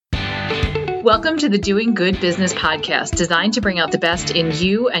Welcome to the Doing Good Business podcast, designed to bring out the best in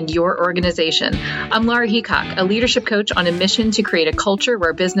you and your organization. I'm Laura Heacock, a leadership coach on a mission to create a culture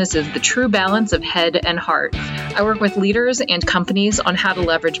where business is the true balance of head and heart. I work with leaders and companies on how to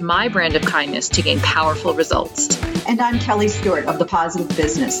leverage my brand of kindness to gain powerful results. And I'm Kelly Stewart of The Positive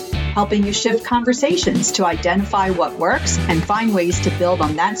Business, helping you shift conversations to identify what works and find ways to build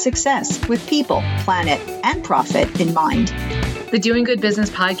on that success with people, planet, and profit in mind. The Doing Good Business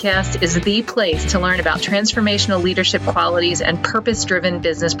podcast is the place to learn about transformational leadership qualities and purpose-driven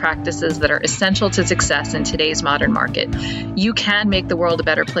business practices that are essential to success in today's modern market. You can make the world a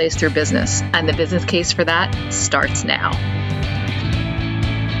better place through business, and the business case for that starts now.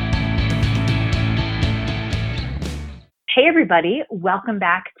 Hey, everybody. Welcome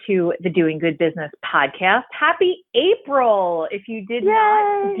back to the Doing Good Business podcast. Happy April. If you did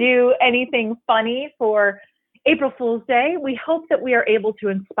not do anything funny for April Fool's Day, we hope that we are able to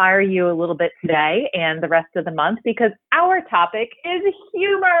inspire you a little bit today and the rest of the month, because our topic is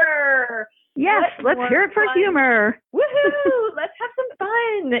humor. Yes, let's hear it for humor. Woohoo! Let's have some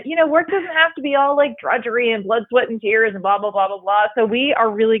fun. You know, work doesn't have to be all like drudgery and blood, sweat, and tears and blah, blah, blah, blah, blah. So we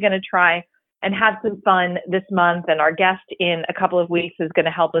are really going to try and have some fun this month. And our guest in a couple of weeks is going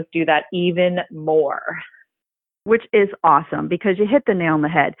to help us do that even more. Which is awesome, because you hit the nail on the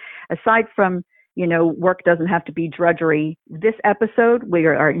head. Aside from, work doesn't have to be drudgery. This episode, we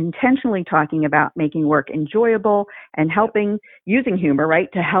are intentionally talking about making work enjoyable and helping, using humor, right,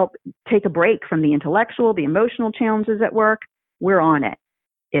 to help take a break from the intellectual, the emotional challenges at work. We're on it.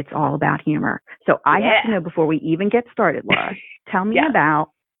 It's all about humor. So I have to know, before we even get started, Laura, tell me about,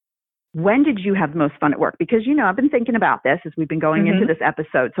 when did you have the most fun at work? Because, I've been thinking about this as we've been going into this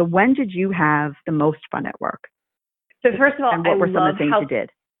episode. So when did you have the most fun at work? So first of all, and what were some of the things you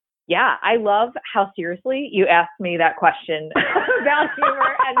did? Yeah, I love how seriously you asked me that question about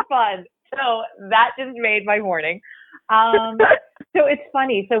humor and fun. So that just made my morning. So it's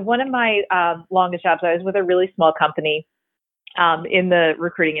funny. So one of my longest jobs, I was with a really small company in the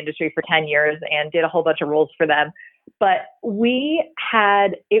recruiting industry for 10 years and did a whole bunch of roles for them. But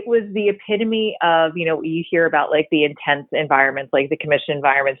it was the epitome of, you hear about like the intense environments, like the commission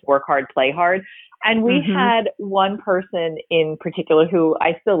environments, work hard, play hard. And we had one person in particular who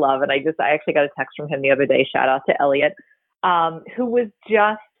I still love. And I actually got a text from him the other day, shout out to Elliot, who was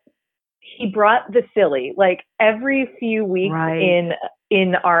he brought the silly, like every few weeks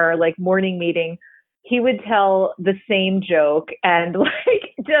in our like morning meeting, he would tell the same joke and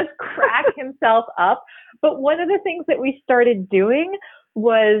like just crack himself up. But one of the things that we started doing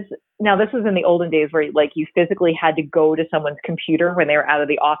was, now this was in the olden days where like you physically had to go to someone's computer when they were out of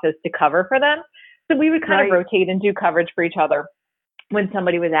the office to cover for them. So we would kind of rotate and do coverage for each other when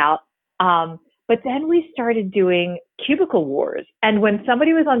somebody was out. But then we started doing cubicle wars. And when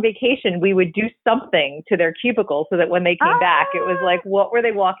somebody was on vacation, we would do something to their cubicle so that when they came back, it was like, what were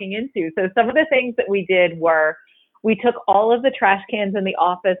they walking into? So some of the things that we did were, we took all of the trash cans in the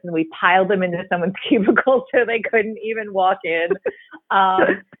office and we piled them into someone's cubicle so they couldn't even walk in.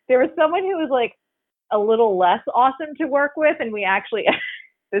 There was someone who was like a little less awesome to work with, and we actually,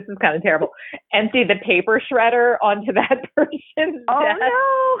 this is kind of terrible, emptied the paper shredder onto that person's desk.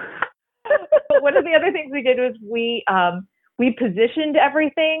 No. But one of the other things we did was we positioned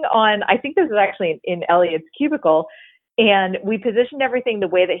everything on, I think this is actually in Elliot's cubicle, and we positioned everything the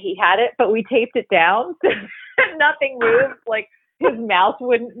way that he had it, but we taped it down so nothing moved. Like his mouth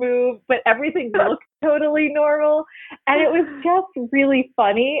wouldn't move, but everything looked totally normal. And it was just really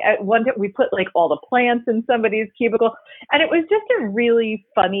funny. At one time, we put like all the plants in somebody's cubicle, and it was just a really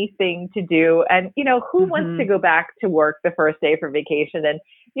funny thing to do. And, who wants to go back to work the first day for vacation? And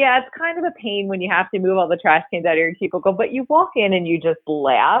yeah, it's kind of a pain when you have to move all the trash cans out of your cubicle, but you walk in and you just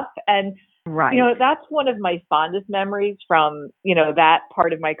laugh. And, that's one of my fondest memories from, that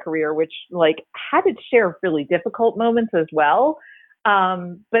part of my career, which like had its share of really difficult moments as well.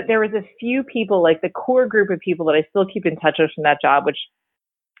 But there was a few people, like the core group of people that I still keep in touch with from that job, which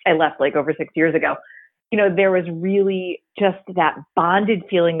I left like over 6 years ago. There was really just that bonded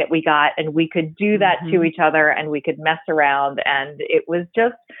feeling that we got, and we could do that to each other, and we could mess around, and it was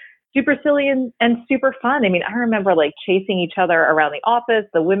just super silly and super fun. I mean, I remember like chasing each other around the office.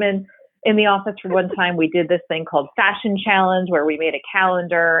 The women in the office, for one time, we did this thing called Fashion Challenge, where we made a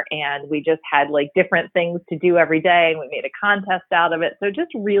calendar and we just had like different things to do every day, and we made a contest out of it. So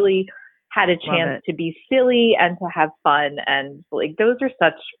just really had a chance to be silly and to have fun. And like, those are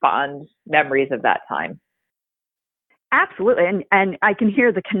such fond memories of that time. Absolutely. And I can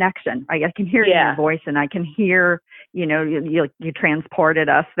hear the connection. I can hear it in your voice, and I can hear, you transported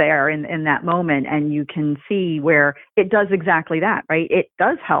us there in that moment, and you can see where it does exactly that, right? It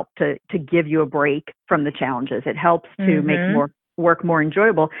does help to give you a break from the challenges. It helps to make work more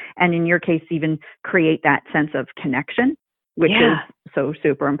enjoyable. And in your case, even create that sense of connection, which is so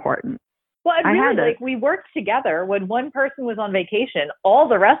super important. Well, and really, we worked together. When one person was on vacation, all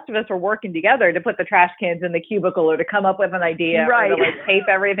the rest of us were working together to put the trash cans in the cubicle or to come up with an idea or to tape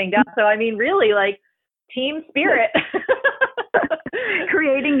everything down. So, I mean, really, team spirit.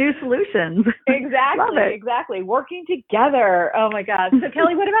 Creating new solutions. Exactly. Working together. Oh my God. So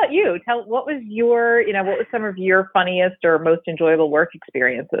Kelly, what about you? What was some of your funniest or most enjoyable work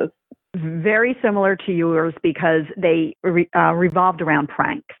experiences? Very similar to yours, because they revolved around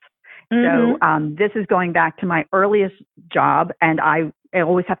pranks. So this is going back to my earliest job, and I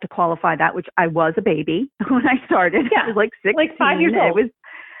always have to qualify that, which I was a baby when I started. Yeah. I was 16. 5 years old. It was,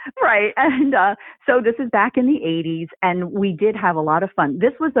 right. And so this is back in the 80s, and we did have a lot of fun.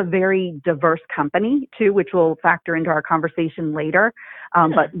 This was a very diverse company, too, which will factor into our conversation later.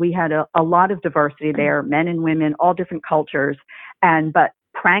 But we had a lot of diversity there, men and women, all different cultures. But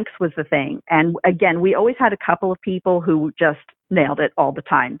pranks was the thing. And again, we always had a couple of people who just nailed it all the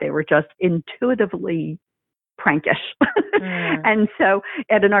time. They were just intuitively prankish. And so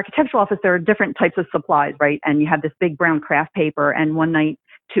at an architectural office, there are different types of supplies, right? And you have this big brown craft paper. And one night,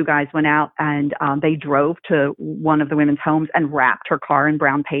 2 guys went out and they drove to one of the women's homes and wrapped her car in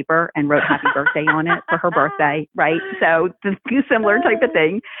brown paper and wrote happy birthday on it for her birthday, right? So similar type of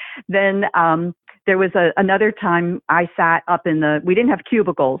thing. Then there was another time I sat up we didn't have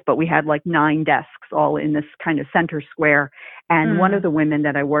cubicles, but we had 9 desks all in this kind of center square. And one of the women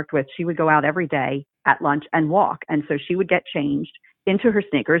that I worked with, she would go out every day at lunch and walk. And so she would get changed into her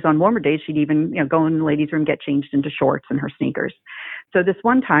sneakers. On warmer days, she'd even go in the ladies' room, get changed into shorts and her sneakers. So this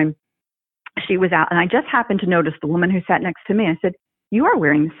one time she was out, and I just happened to notice the woman who sat next to me. I said, "You are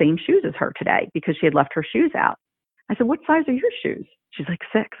wearing the same shoes as her today," because she had left her shoes out. I said, "What size are your shoes?" She's like,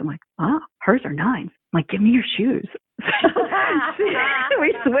 6. I'm like, "Oh, hers are 9." I'm like, "Give me your shoes."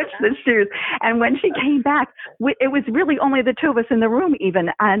 We switched the shoes. And when she came back, it was really only the 2 of us in the room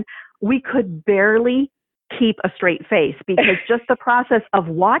even. And we could barely keep a straight face, because just the process of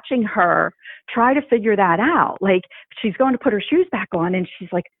watching her try to figure that out, she's going to put her shoes back on and she's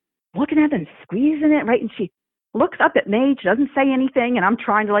looking at it and squeezing it, right? And she looks up at me, she doesn't say anything, and I'm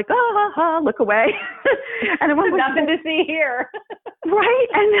trying to look away. And I'm nothing to see here. Right?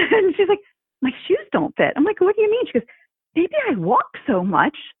 And she's like, "My shoes don't fit." I'm like, "What do you mean?" She goes, "Maybe I walk so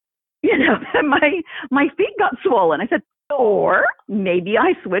much, and my feet got swollen." I said, "Or maybe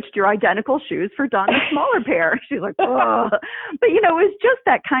I switched your identical shoes for Donna's smaller pair." She's like, "Oh," but it was just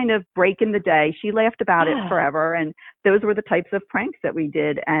that kind of break in the day. She laughed about it forever, and those were the types of pranks that we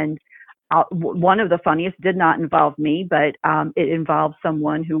did. And one of the funniest did not involve me, but it involved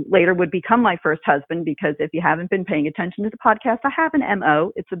someone who later would become my first husband, because if you haven't been paying attention to the podcast, I have an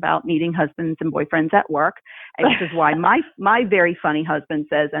MO. It's about meeting husbands and boyfriends at work. And this is why my very funny husband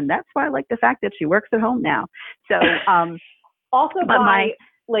says, and that's why I like the fact that she works at home now. So also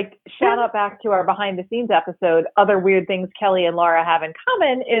shout out back to our behind the scenes episode. Other weird things Kelly and Laura have in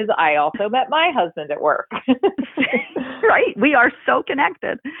common is I also met my husband at work. Right. We are so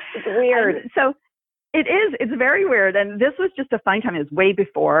connected. It's weird. So it is. It's very weird. And this was just a fun time. It was way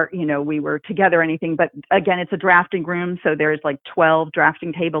before, we were together or anything. But again, it's a drafting room. So there's 12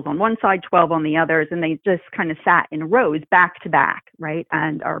 drafting tables on one side, 12 on the others. And they just kind of sat in rows back to back, right?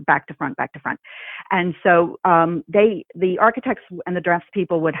 Or back to front. And so the architects and the drafts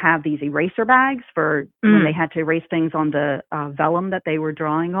people would have these eraser bags for when they had to erase things on the vellum that they were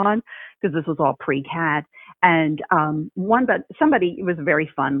drawing on, because this was all pre-CAD. And it was a very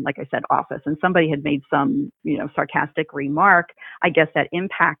fun, like I said, office, and somebody had made some, sarcastic remark, I guess, that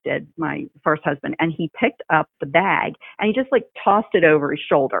impacted my first husband. And he picked up the bag and he just tossed it over his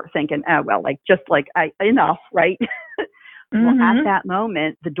shoulder, thinking, "Oh, well, enough, right?" Well, at that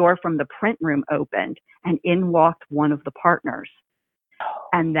moment, the door from the print room opened and in walked one of the partners.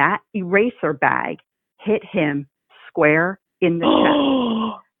 And that eraser bag hit him square in the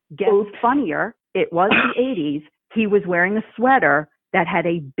chest. Guess funnier, it was the 80s. He was wearing a sweater that had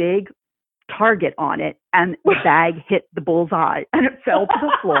a big target on it, and the bag hit the bullseye and it fell to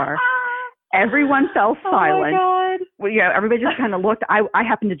the floor. Everyone fell silent. Oh my God. Well, everybody just kind of looked. I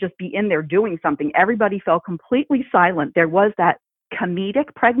happened to just be in there doing something. Everybody fell completely silent. There was that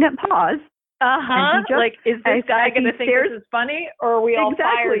comedic pregnant pause. Is this guy going to think this is funny, or are we all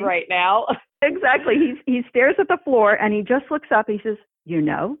fired right now? Exactly. He stares at the floor and he just looks up. He says,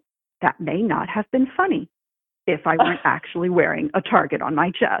 "That may not have been funny. if I weren't actually wearing a target on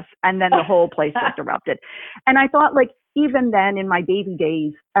my chest. And then the whole place just erupted. And I thought, like, even then in my baby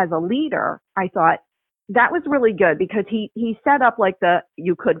days as a leader, I thought that was really good because he set up like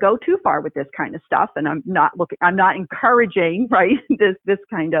you could go too far with this kind of stuff. And I'm not encouraging, right, this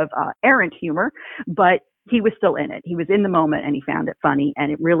kind of errant humor, but he was still in it. He was in the moment and he found it funny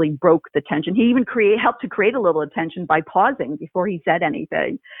and it really broke the tension. He even helped to create a little tension by pausing before he said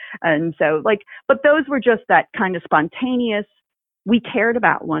anything. And so but those were just that kind of spontaneous, we cared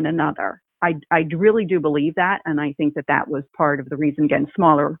about one another. I really do believe that. And I think that was part of the reason, again,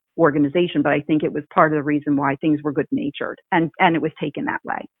 smaller organization, but I think it was part of the reason why things were good natured and it was taken that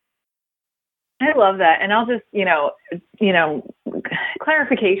way. I love that. And I'll just,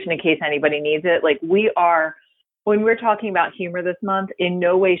 clarification in case anybody needs it. Like when we're talking about humor this month, in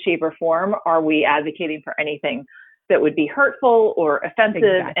no way, shape, or form are we advocating for anything that would be hurtful or offensive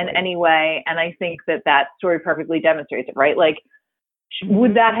in any way. And I think that story perfectly demonstrates it, right? Like,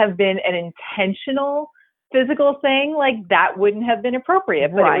 would that have been an intentional physical thing? Like, that wouldn't have been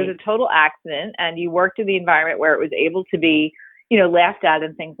appropriate, but It was a total accident and you worked in the environment where it was able to be laughed at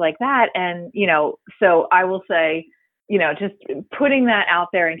and things like that. And, so I will say, just putting that out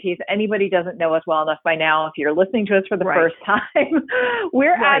there in case anybody doesn't know us well enough by now, if you're listening to us for the first time,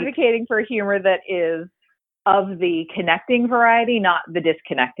 we're advocating for humor that is of the connecting variety, not the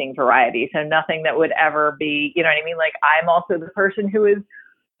disconnecting variety. So nothing that would ever be, you know what I mean? Like, I'm also the person who is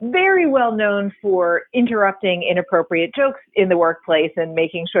very well known for interrupting inappropriate jokes in the workplace and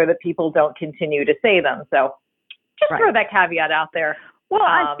making sure that people don't continue to say them. So just throw that caveat out there.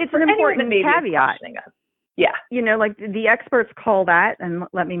 Well, it's an important caveat. Yeah. Like the experts call that, and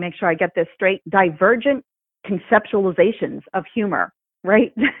let me make sure I get this straight, divergent conceptualizations of humor,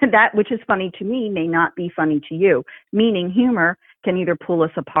 right? That which is funny to me may not be funny to you, meaning humor can either pull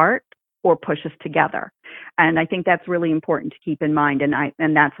us apart or push us together. And I think that's really important to keep in mind.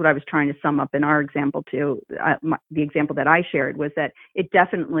 And that's what I was trying to sum up in our example too. The example that I shared was that it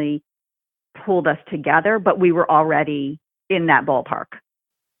definitely pulled us together, but we were already in that ballpark.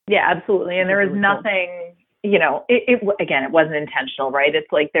 Yeah, absolutely. And there is nothing, it wasn't intentional, right?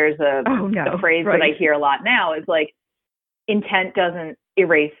 It's like there's a phrase that I hear a lot now is like, intent doesn't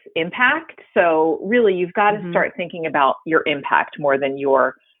erase impact. So really you've got to start thinking about your impact more than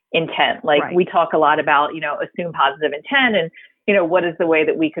your intent. Like we talk a lot about, assume positive intent and, what is the way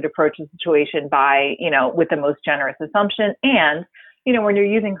that we could approach a situation by, with the most generous assumption. And, when you're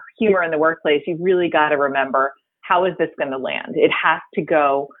using humor in the workplace, you've really got to remember, how is this going to land? It has to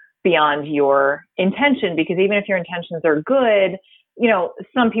go beyond your intention, because even if your intentions are good,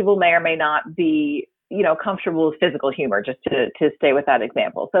 some people may or may not be, comfortable with physical humor, just to stay with that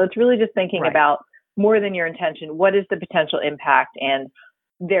example. So it's really just thinking about more than your intention. What is the potential impact? And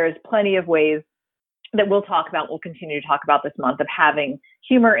there's plenty of ways that we'll continue to talk about this month of having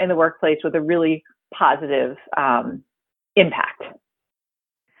humor in the workplace with a really positive impact.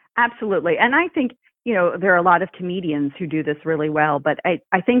 Absolutely. And I think, there are a lot of comedians who do this really well, but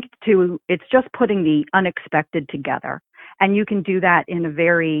I think too, it's just putting the unexpected together. And you can do that in a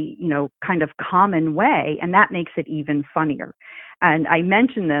very, kind of common way. And that makes it even funnier. And I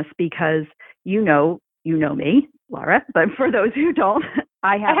mention this because, you know me, Laura, but for those who don't,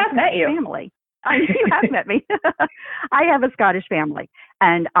 I have met you. Family. You have met me. I have a Scottish family,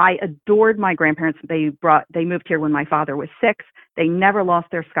 and I adored my grandparents. They moved here when my father was 6. They never lost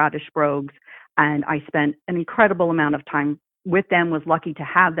their Scottish brogues, and I spent an incredible amount of time with them, was lucky to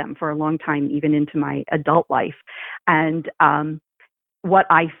have them for a long time, even into my adult life. And what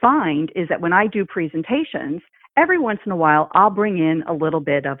I find is that when I do presentations, every once in a while, I'll bring in a little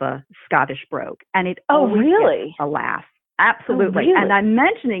bit of a Scottish brogue, and it always gets a laugh. Absolutely. Oh, really? And I'm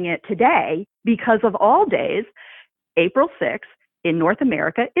mentioning it today because of all days, April 6th in North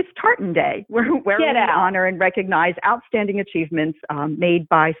America, it's Tartan Day, where we honor and recognize outstanding achievements made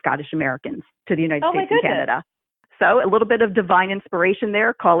by Scottish Americans to the United States and Canada. So a little bit of divine inspiration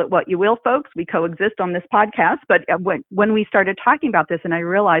there. Call it what you will, folks. We coexist on this podcast. But when we started talking about this and I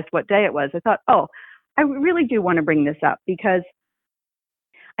realized what day it was, I thought, I really do want to bring this up, because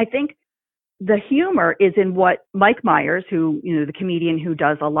I think the humor is in what Mike Myers, who, the comedian who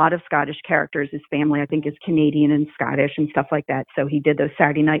does a lot of Scottish characters, his family, I think, is Canadian and Scottish and stuff like that. So he did those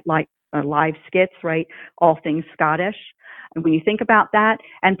Saturday Night Live skits, right? All things Scottish. And when you think about that,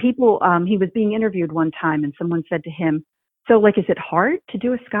 and people, he was being interviewed one time and someone said to him, so is it hard to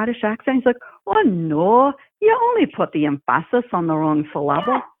do a Scottish accent? He's like, oh no, you only put the emphasis on the wrong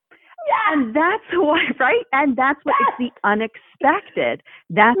syllable. Yeah. And that's why, right? And that's what it's the unexpected.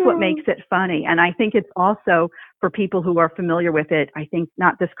 That's what makes it funny. And I think it's also for people who are familiar with it, I think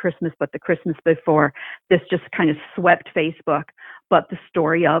not this Christmas, but the Christmas before, this just kind of swept Facebook, but the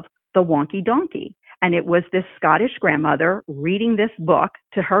story of the Wonky Donkey. And it was this Scottish grandmother reading this book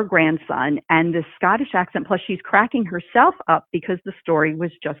to her grandson, and this Scottish accent, plus she's cracking herself up because the story was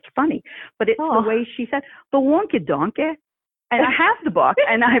just funny. But it's the way she said, the Wonky Donkey. And I have the book,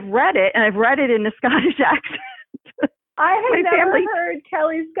 and I've read it in the Scottish accent. I have never heard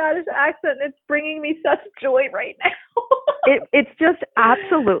Kelly's Scottish accent, and it's bringing me such joy right now. It's just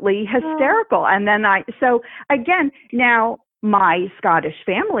absolutely hysterical. And then so again, now my Scottish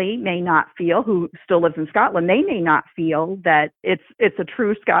family may not feel, who still lives in Scotland, they may not feel that it's a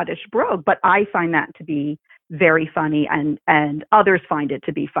true Scottish brogue, but I find that to be very funny, and others find it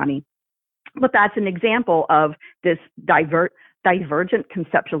to be funny. But that's an example of this divergent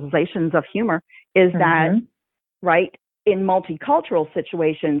conceptualizations of humor, is that, right, in multicultural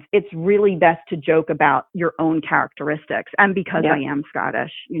situations, it's really best to joke about your own characteristics. And because I am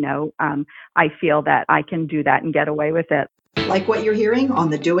Scottish, I feel that I can do that and get away with it. Like what you're hearing on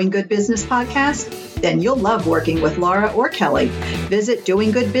the Doing Good Business podcast? Then you'll love working with Laura or Kelly. Visit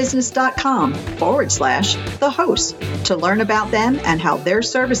doinggoodbusiness.com/the host to learn about them and how their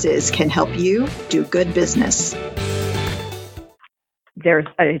services can help you do good business.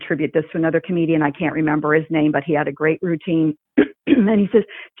 I attribute this to another comedian. I can't remember his name, but he had a great routine. And he says,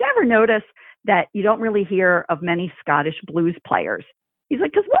 do you ever notice that you don't really hear of many Scottish blues players? He's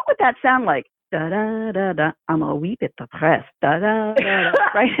like, because what would that sound like? Da da da da. I'm a wee bit depressed. Da da da da.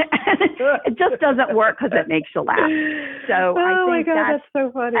 Right? It just doesn't work because it makes you laugh. So I think that's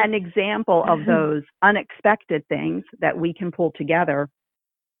so funny. An example of those unexpected things that we can pull together.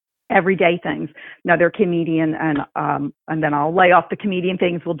 Everyday things. Another comedian, and then I'll lay off the comedian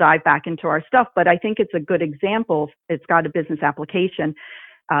things. We'll dive back into our stuff. But I think it's a good example. It's got a business application.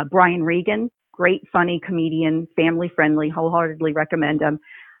 Brian Regan, great, funny comedian, family friendly, wholeheartedly recommend him.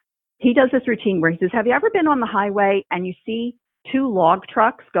 He does this routine where he says, have you ever been on the highway and you see two log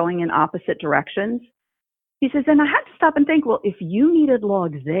trucks going in opposite directions? He says, and I had to stop and think, well, if you needed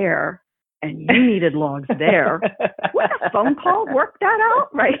logs there and you needed logs there, would a phone call work that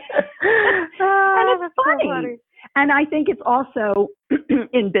out? Right? And it's funny. So funny. And I think it's also,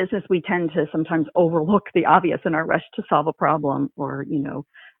 in business, we tend to sometimes overlook the obvious in our rush to solve a problem or,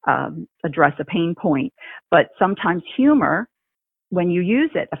 address a pain point. But sometimes humor, when you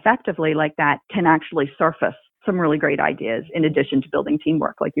use it effectively like that, can actually surface some really great ideas in addition to building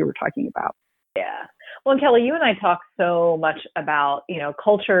teamwork like you were talking about. Yeah. Well, Kelly, you and I talk so much about,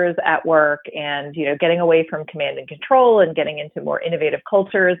 cultures at work and, getting away from command and control and getting into more innovative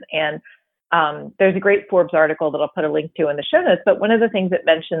cultures. And there's a great Forbes article that I'll put a link to in the show notes. But one of the things it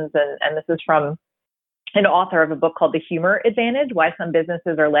mentions, and this is from an author of a book called The Humor Advantage, Why Some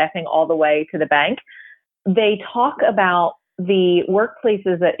Businesses Are Laughing All the Way to the Bank. They talk about the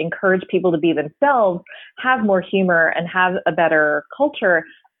workplaces that encourage people to be themselves, have more humor and have a better culture,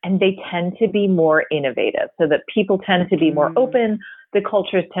 and they tend to be more innovative, so that people tend to be more open, the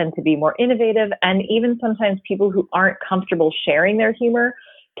cultures tend to be more innovative, and even sometimes people who aren't comfortable sharing their humor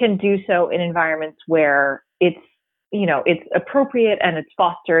can do so in environments where it's appropriate and it's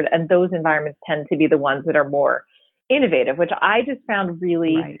fostered, and those environments tend to be the ones that are more innovative, which I just found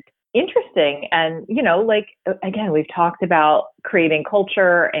really interesting. And, again, we've talked about creating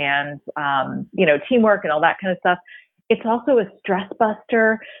culture and, teamwork and all that kind of stuff. It's also a stress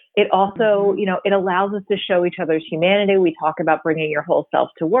buster. It also, it allows us to show each other's humanity. We talk about bringing your whole self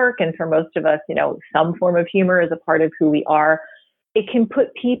to work. And for most of us, some form of humor is a part of who we are. It can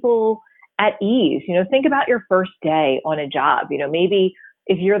put people at ease. Think about your first day on a job. Maybe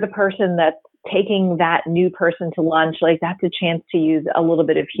if you're the person that's taking that new person to lunch, like that's a chance to use a little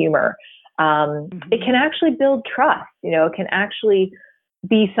bit of humor. It can actually build trust. It can actually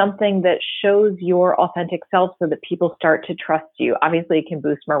be something that shows your authentic self so that people start to trust you. Obviously, it can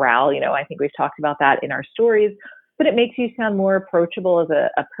boost morale. I think we've talked about that in our stories, but it makes you sound more approachable as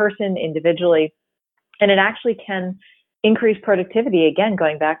a person individually. And it actually can increase productivity. Again,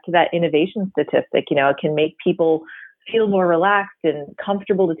 going back to that innovation statistic, it can make people feel more relaxed and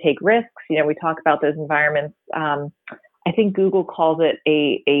comfortable to take risks. We talk about those environments. I think Google calls it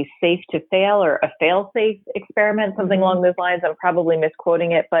a safe to fail or a fail safe experiment, something along those lines. I'm probably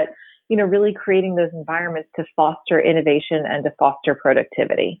misquoting it, but, really creating those environments to foster innovation and to foster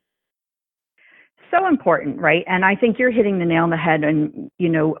productivity. So important, right? And I think you're hitting the nail on the head. And,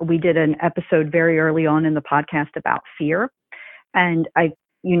 we did an episode very early on in the podcast about fear. And when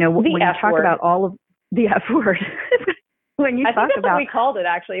you talk about all of the F word, when you I talk think that's about, what we called it,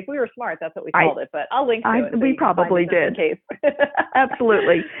 actually. If we were smart, that's what we called it. But I'll link to it. We probably did.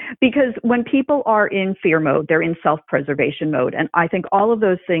 Absolutely. Because when people are in fear mode, they're in self-preservation mode. And I think all of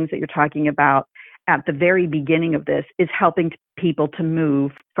those things that you're talking about at the very beginning of this is helping people to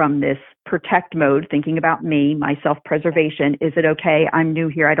move from this protect mode, thinking about me, my self-preservation. Is it okay? I'm new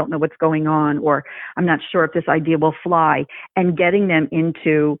here. I don't know what's going on, or I'm not sure if this idea will fly, and getting them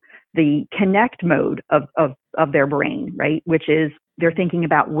into the connect mode of their brain, right? Which is they're thinking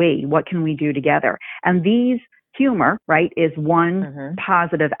about what can we do together? And humor, right, is one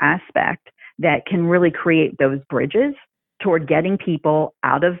positive aspect that can really create those bridges toward getting people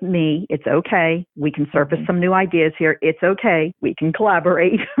out of me. It's okay. We can surface some new ideas here. It's okay. We can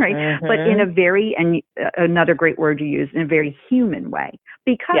collaborate, right? But in a very, and another great word you use, in a very human way.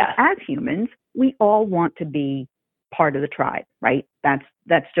 Because as humans, we all want to be part of the tribe, right? That's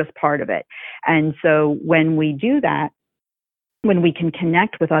just part of it. And so when we do that, when we can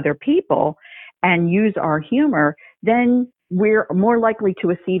connect with other people and use our humor, then we're more likely to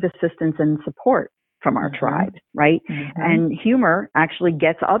receive assistance and support from our tribe, right? And humor actually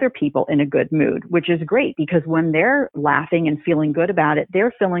gets other people in a good mood, which is great, because when they're laughing and feeling good about it,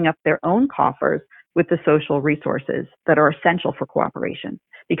 they're filling up their own coffers with the social resources that are essential for cooperation,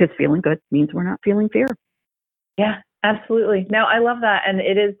 because feeling good means we're not feeling fear. Yeah, absolutely. No, I love that. And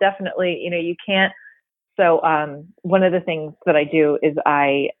it is definitely, you can't. So one of the things that I do is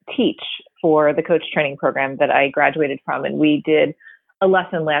I teach for the coach training program that I graduated from. And we did a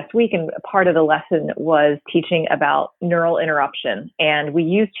lesson last week. And part of the lesson was teaching about neural interruption. And we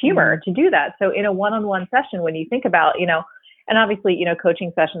used humor to do that. So in a one-on-one session, when you think about, and obviously,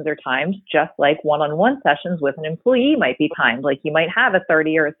 coaching sessions are timed just like one-on-one sessions with an employee might be timed. Like you might have a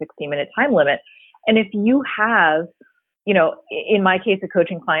 30 or a 60-minute time limit. And if you have, in my case, a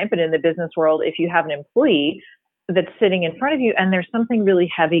coaching client, but in the business world, if you have an employee that's sitting in front of you and there's something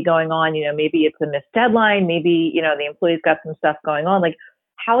really heavy going on, maybe it's a missed deadline, maybe, the employee's got some stuff going on, like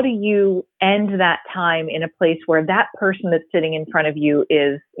how do you end that time in a place where that person that's sitting in front of you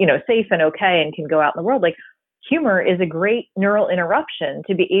is, safe and okay and can go out in the world? Like humor is a great neural interruption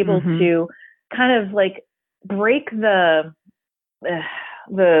to be able to kind of like break the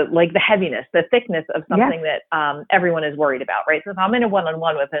heaviness, the thickness of something that everyone is worried about, right? So if I'm in a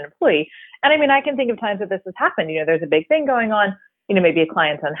one-on-one with an employee, and I can think of times that this has happened, there's a big thing going on, maybe a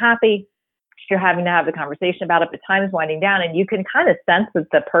client's unhappy, you're having to have the conversation about it, but time is winding down, and you can kind of sense that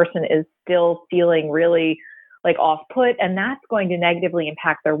the person is still feeling really like off-put, and that's going to negatively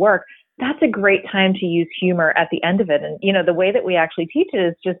impact their work. That's a great time to use humor at the end of it. And, the way that we actually teach it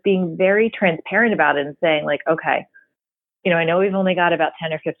is just being very transparent about it and saying like, okay, I know we've only got about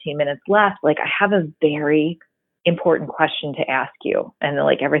 10 or 15 minutes left. Like I have a very important question to ask you. And then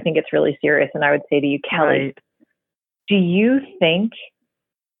like everything gets really serious. And I would say to you, Kelly, do you think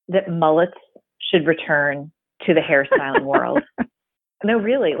that mullets should return to the hairstyling world? No,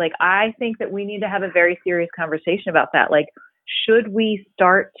 really. Like I think that we need to have a very serious conversation about that. Like, should we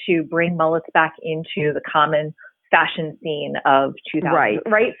start to bring mullets back into the common fashion scene of 2000?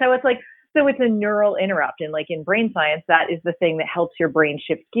 Right. So it's like, so it's a neural interrupt. And like in brain science, that is the thing that helps your brain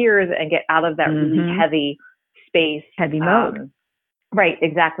shift gears and get out of that really heavy space. Heavy mode. Right,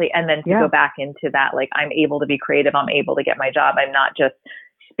 exactly. And then to go back into that, like I'm able to be creative. I'm able to get my job. I'm not just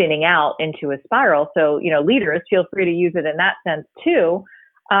spinning out into a spiral. So, leaders, feel free to use it in that sense too.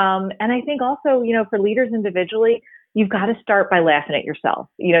 And I think also, for leaders individually, you've got to start by laughing at yourself.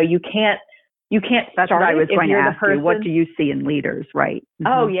 You can't That's start what I was going to ask you. What do you see in leaders, right?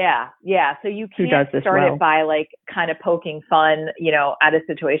 Oh, yeah. So you can't start it by like kind of poking fun, at a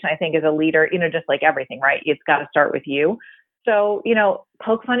situation. I think as a leader, just like everything, right? It's got to start with you. So,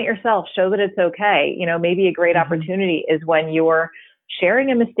 poke fun at yourself, show that it's okay. Maybe a great opportunity is when you're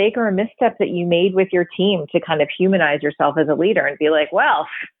sharing a mistake or a misstep that you made with your team to kind of humanize yourself as a leader and be like, well,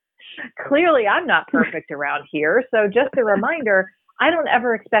 clearly I'm not perfect around here. So just a reminder, I don't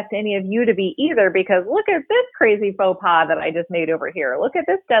ever expect any of you to be either, because look at this crazy faux pas that I just made over here. Look at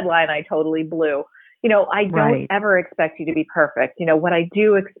this deadline I totally blew. I don't ever expect you to be perfect. What I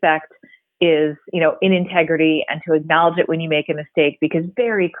do expect is, in integrity and to acknowledge it when you make a mistake, because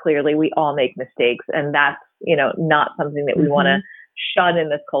very clearly we all make mistakes. And that's, not something that we want to shun in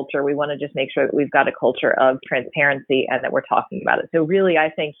this culture. We want to just make sure that we've got a culture of transparency and that we're talking about it. So really,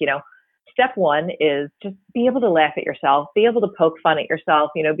 I think, step one is just be able to laugh at yourself, be able to poke fun at yourself,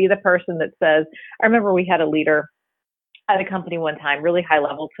 be the person that says, I remember we had a leader at a company one time, really high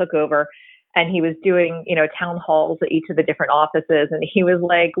level, took over, and he was doing, town halls at each of the different offices. And he was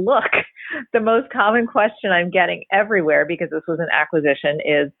like, look, the most common question I'm getting everywhere, because this was an acquisition,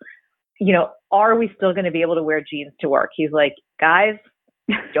 is, are we still going to be able to wear jeans to work? He's like, guys,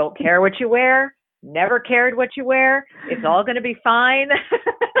 don't care what you wear. Never cared what you wear. It's all going to be fine.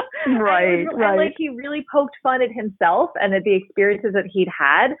 Right. And like he really poked fun at himself and at the experiences that he'd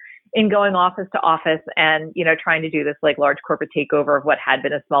had in going office to office and, trying to do this like large corporate takeover of what had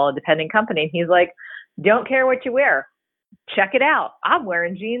been a small independent company. And he's like, don't care what you wear. Check it out. I'm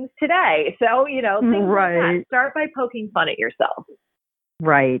wearing jeans today. So, things like that. Start by poking fun at yourself.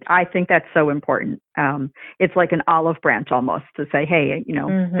 Right. I think that's so important. It's like an olive branch almost to say, hey,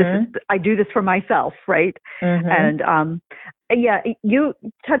 I do this for myself. Right. And you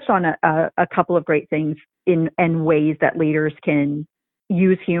touched on a couple of great things in ways that leaders can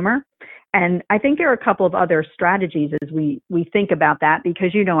use humor. And I think there are a couple of other strategies as we think about that,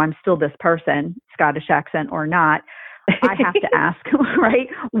 because, I'm still this person, Scottish accent or not. I have to ask, right?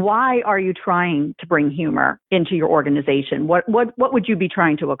 Why are you trying to bring humor into your organization? What would you be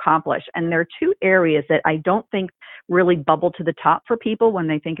trying to accomplish? And there are two areas that I don't think really bubble to the top for people when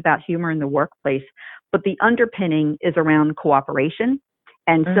they think about humor in the workplace. But the underpinning is around cooperation.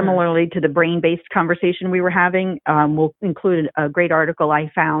 And similarly to the brain-based conversation we were having, we'll include a great article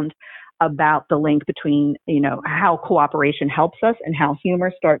I found about the link between, how cooperation helps us and how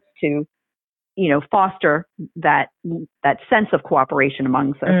humor starts to foster that sense of cooperation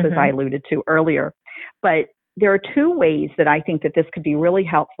amongst us, as I alluded to earlier. But there are two ways that I think that this could be really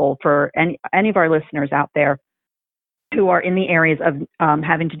helpful for any of our listeners out there who are in the areas of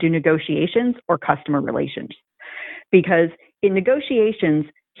having to do negotiations or customer relations. Because in negotiations,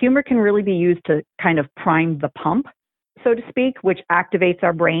 humor can really be used to kind of prime the pump, so to speak, which activates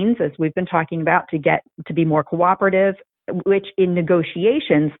our brains, as we've been talking about, to get to be more cooperative, which in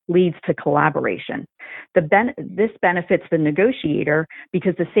negotiations leads to collaboration. This benefits the negotiator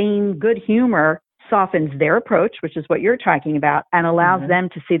because the same good humor softens their approach, which is what you're talking about, and allows them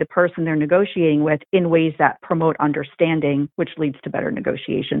to see the person they're negotiating with in ways that promote understanding, which leads to better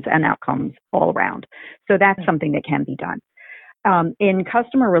negotiations and outcomes all around. So that's something that can be done. In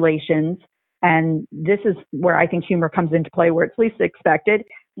customer relations, and this is where I think humor comes into play where it's least expected,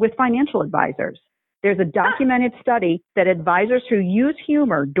 with financial advisors. There's a documented study that advisors who use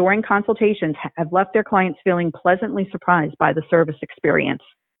humor during consultations have left their clients feeling pleasantly surprised by the service experience.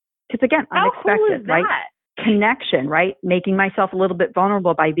 Because again, unexpected, how cool is right? That? Connection, right? Making myself a little bit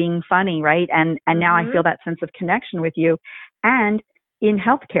vulnerable by being funny, right? And now I feel that sense of connection with you. And in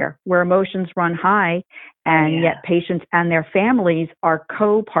healthcare, where emotions run high, and yet patients and their families are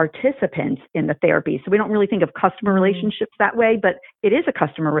co-participants in the therapy. So we don't really think of customer relationships that way, but it is a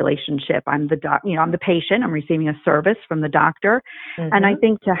customer relationship. I'm the I'm the patient. I'm receiving a service from the doctor, and I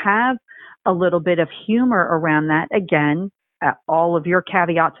think to have a little bit of humor around that, again, all of your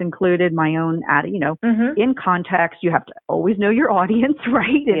caveats included, my own, in context, you have to always know your audience,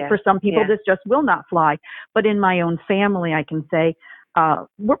 right? And for some people, this just will not fly. But in my own family, I can say,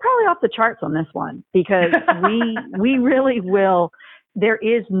 we're probably off the charts on this one, because we really will. There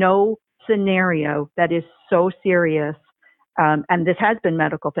is no scenario that is so serious, and this has been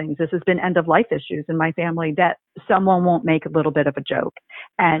medical things. This has been end of life issues in my family that someone won't make a little bit of a joke.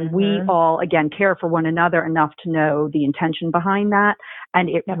 And we all, again, care for one another enough to know the intention behind that. And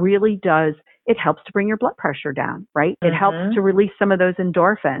it really does. It helps to bring your blood pressure down, right? It helps to release some of those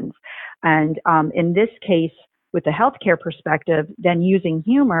endorphins. And in this case, with the healthcare perspective, then using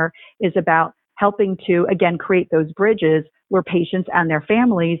humor is about helping to, again, create those bridges where patients and their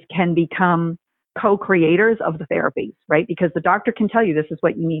families can become co-creators of the therapies, right? Because the doctor can tell you this is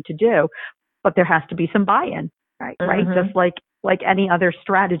what you need to do, but there has to be some buy-in, right? Right? Just like any other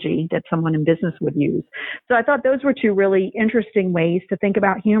strategy that someone in business would use. So I thought those were two really interesting ways to think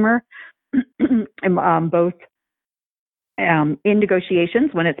about humor, both in negotiations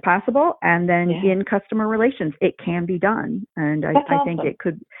when it's possible, and then in customer relations, it can be done. And I think it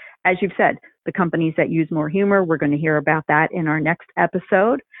could, as you've said, the companies that use more humor, we're going to hear about that in our next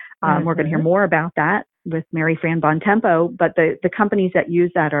episode. We're going to hear more about that with Mary Fran Bontempo, but the companies that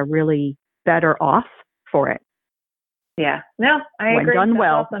use that are really better off for it. Yeah, no, I agree. When done that's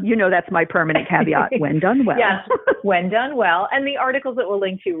well, awesome. That's my permanent caveat. When done well. Yes, when done well. And the articles that we'll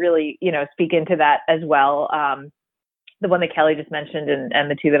link to really, speak into that as well. The one that Kelly just mentioned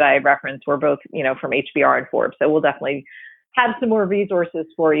and the two that I referenced were both, from HBR and Forbes. So we'll definitely have some more resources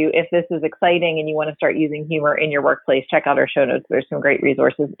for you. If this is exciting and you want to start using humor in your workplace, check out our show notes. There's some great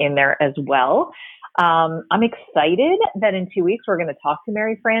resources in there as well. I'm excited that in 2 weeks, we're going to talk to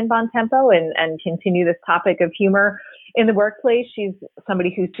Mary Fran Bontempo and continue this topic of humor in the workplace. She's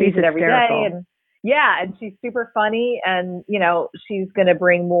somebody who sees it every day. And she's super funny. And, she's going to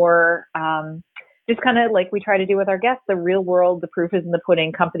bring more, just kind of like we try to do with our guests, the real world, the proof is in the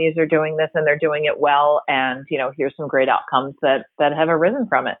pudding. Companies are doing this and they're doing it well. And, here's some great outcomes that have arisen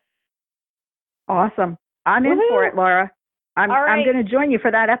from it. Awesome. I'm in for it, Laura. I'm going to join you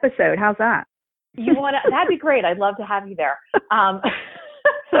for that episode. How's that? That'd be great. I'd love to have you there.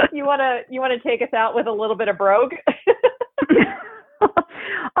 You want to take us out with a little bit of brogue?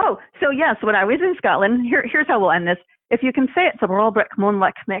 Oh, so yes, when I was in Scotland, here's how we'll end this. If you can say it, you're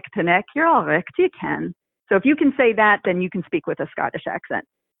all richt, you can. So if you can say that, then you can speak with a Scottish accent.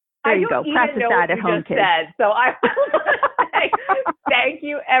 There you go. Practice that at home, kids. So I will say thank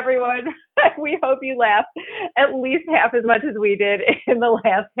you, everyone. We hope you laughed at least half as much as we did in the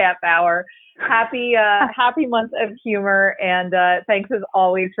last half hour. Happy month of humor, and thanks as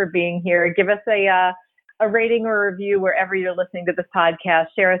always for being here. Give us a rating or a review wherever you're listening to this podcast.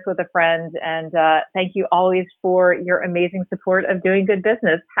 Share us with a friend, and thank you always for your amazing support of Doing Good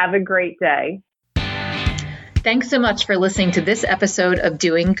Business. Have a great day. Thanks so much for listening to this episode of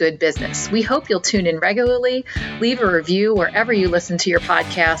Doing Good Business. We hope you'll tune in regularly, leave a review wherever you listen to your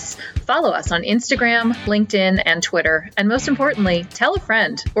podcasts, follow us on Instagram, LinkedIn, and Twitter, and most importantly, tell a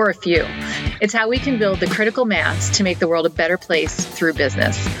friend or a few. It's how we can build the critical mass to make the world a better place through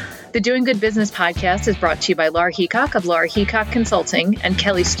business. The Doing Good Business podcast is brought to you by Laura Heacock of Laura Heacock Consulting and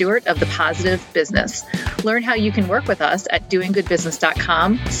Kelly Stewart of The Positive Business. Learn how you can work with us at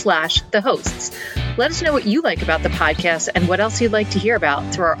doinggoodbusiness.com/the-hosts. Let us know what you like about the podcast and what else you'd like to hear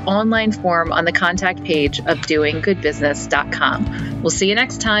about through our online form on the contact page of doinggoodbusiness.com. We'll see you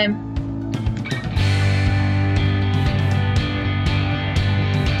next time.